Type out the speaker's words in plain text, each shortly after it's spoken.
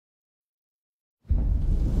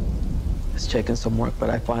It's taken some work, but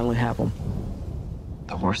I finally have them.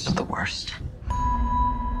 The worst of the worst.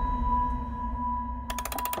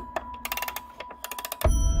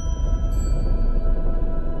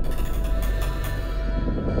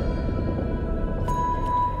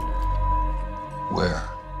 Where?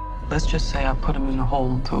 Let's just say I put him in a hole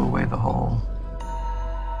and threw away the hole.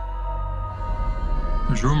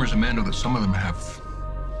 There's rumors, Amanda, that some of them have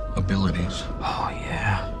abilities. Oh,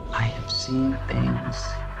 yeah. I have seen things.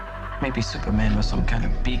 Maybe Superman was some kind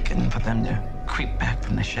of beacon for them to creep back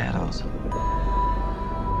from the shadows.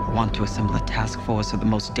 I want to assemble a task force of the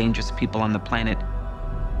most dangerous people on the planet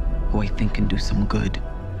who I think can do some good.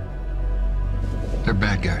 They're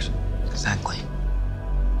bad guys. Exactly.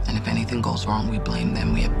 And if anything goes wrong, we blame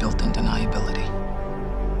them. We have built-in deniability.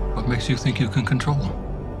 What makes you think you can control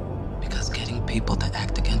them? Because getting people to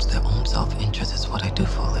act against their own self-interest is what I do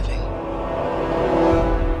for a living.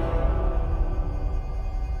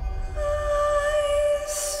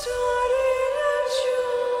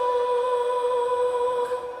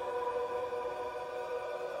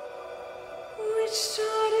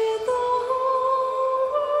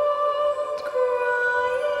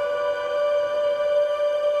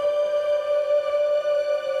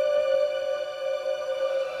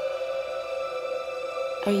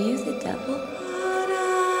 Are you the devil?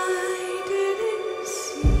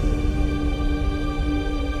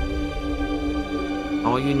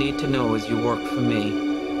 All you need to know is you work for me.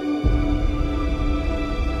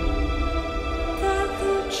 That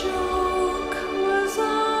the joke was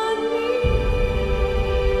on me.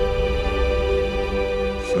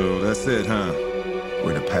 So that's it, huh?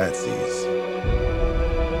 We're the patsies.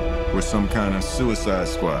 We're some kind of suicide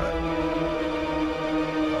squad.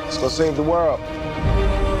 Let's go save the world.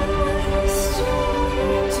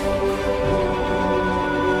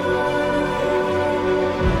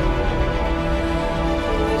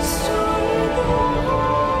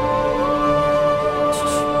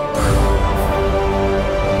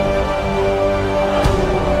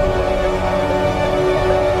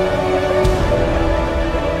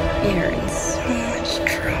 You're in so much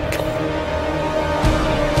trouble.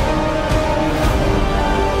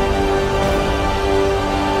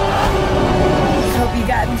 Hope you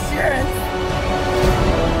got insurance.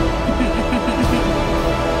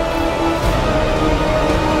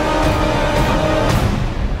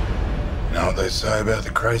 You know what they say about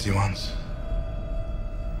the crazy ones?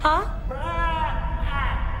 Huh?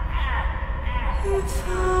 If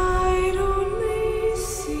I'd only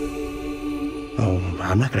see Oh,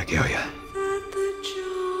 I'm not gonna kill you. that the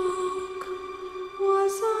joke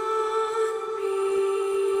was on me.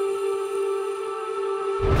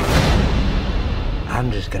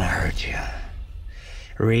 I'm just gonna hurt you.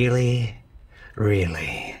 Really,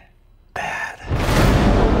 really